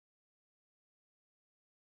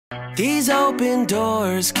These open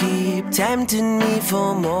doors keep tempting me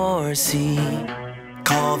for more. See,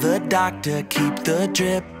 call the doctor, keep the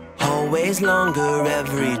drip, always longer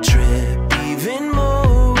every trip. Even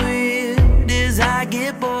more weird as I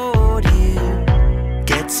get bored here.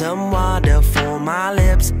 Get some water for my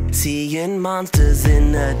lips, seeing monsters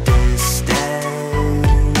in the distance.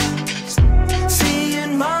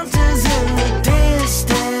 Seeing monsters in the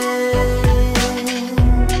distance.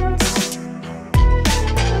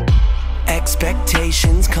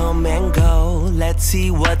 Expectations come and go. Let's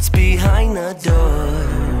see what's behind the door.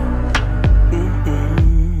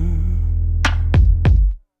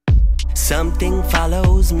 Something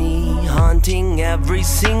follows me, haunting every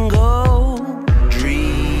single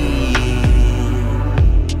dream.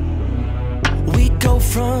 We go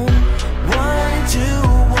from 1 to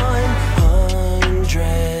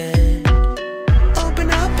 100. Open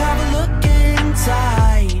up, have a look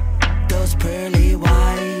inside those pearly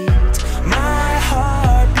whites. My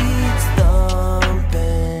heart beats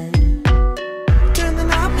thumping. Turn the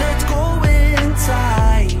knob, let's go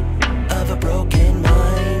inside of a broken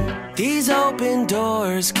mind. These open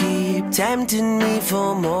doors keep tempting me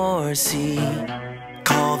for more. See,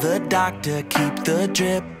 call the doctor, keep the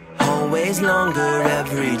drip, always longer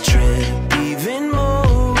every trip. Even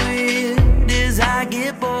more weird as I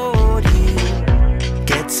get bored here.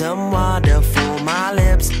 Get some water for my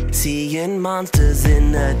lips, seeing monsters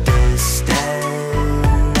in the distance.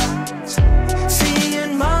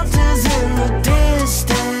 Seeing monsters in the distance.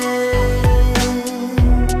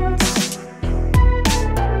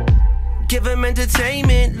 Give them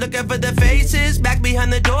entertainment, looking for the faces. Back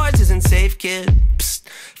behind the doors isn't safe, kid. Psst.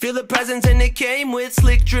 Feel the presence and it came with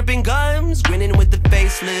slick dripping gums, grinning with the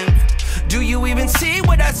facelift. Do you even see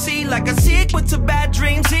what I see? Like a sequel to bad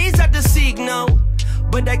dreams, he's hard to seek, no.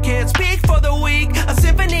 But I can't speak for the weak. A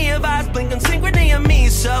symphony of eyes blinking synchrony of me.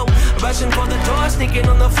 So rushing for the door, sneaking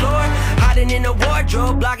on the floor, hiding in a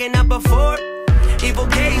wardrobe, blocking up before. Evil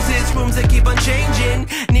gazes, rooms that keep on changing.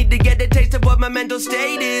 Need to get a taste of what my mental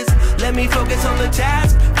state is. Let me focus on the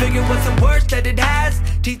task, figure what's the worst that it has.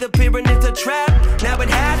 Teeth appearing, it's a trap. Now it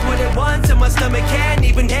has what it wants, and my stomach can't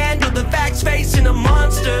even handle the facts facing a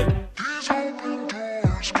monster. These open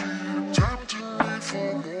doors keep tempting me for more. See, call the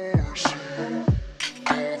doctor, keep the drip,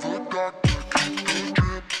 always longer.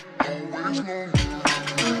 Even more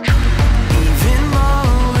weird as I get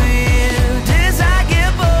bored here. Get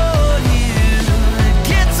some water for my lips,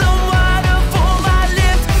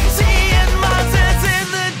 seeing monsters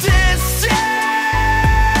in the distance.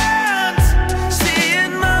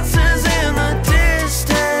 Seeing monsters in the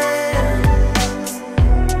distance.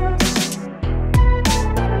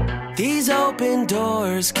 These open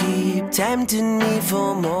doors keep tempting me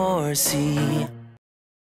for more. See,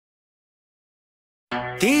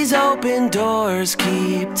 these open doors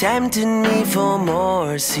keep tempting me for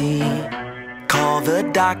more. See, call the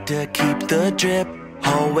doctor, keep the drip,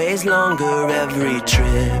 always longer every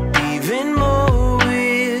trip. Even more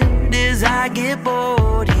weird as I get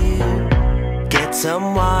bored here. Get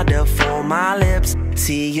some water for my lips,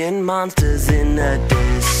 seeing monsters in the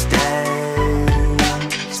distance.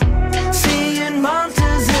 Seeing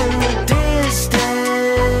monsters in the distance.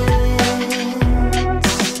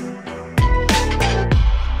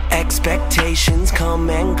 Expectations come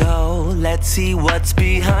and go. Let's see what's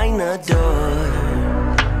behind the door.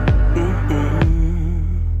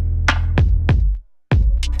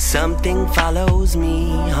 Something follows me,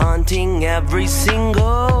 haunting every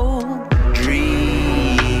single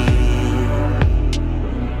dream.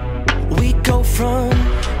 We go from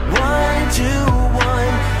 1 to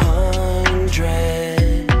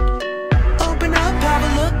 100. Open up, have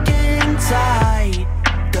a look inside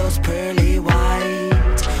those pearly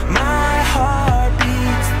whites. My heart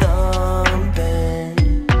beats thumping.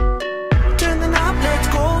 Turn the knob, let's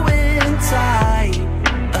go inside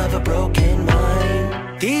of a broken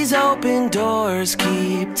mind. These open doors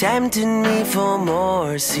keep tempting me for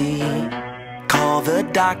more. See, call the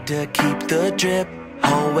doctor, keep the drip,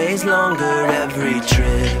 always longer every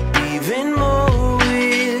trip. Even more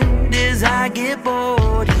weird as I get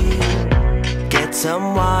bored here. Get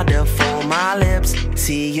some water for my lips,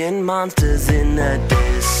 seeing monsters in the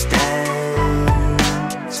distance.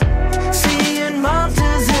 Seeing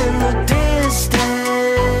monsters in the distance.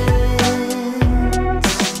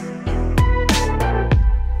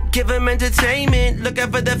 Give them entertainment,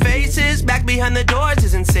 looking for the faces. Back behind the doors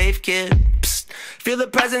isn't safe, kid. Psst. Feel the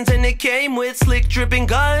presence and it came with slick dripping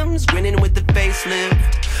gums, grinning with the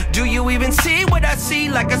facelift. Do you even see what I see?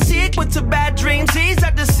 Like a sequel to bad dreams, he's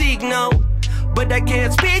hard to seek, no. but I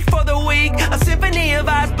can't speak for the weak. A symphony of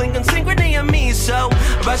eyes blinking synchrony of me. So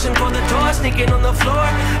rushing for the door, sneaking on the floor,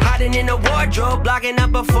 hiding in a wardrobe, blocking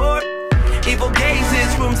out before evil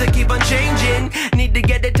gazes, rooms that keep on changing. Need to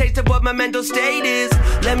get a taste of what my mental state is.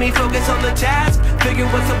 Let me focus on the task, figure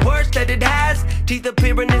what's the worst that it has. Teeth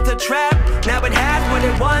appearing, it's a trap. Now it has what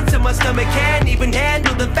it wants, and my stomach can't even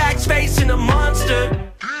handle the facts, facing a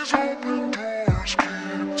monster. These open doors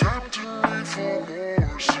keep tempting me for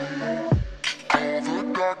more. See, call the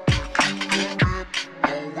doctor, keep the drip,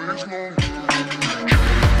 always longer.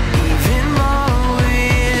 Even more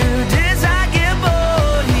weird as I get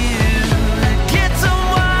bored here. Get some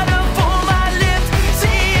water for my lips,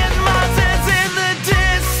 seeing monsters in the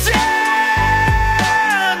distance.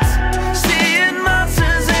 Seeing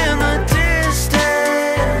monsters in the distance.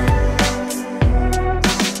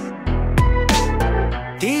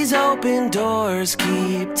 These open doors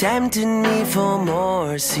keep tempting me for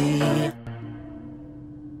more. See,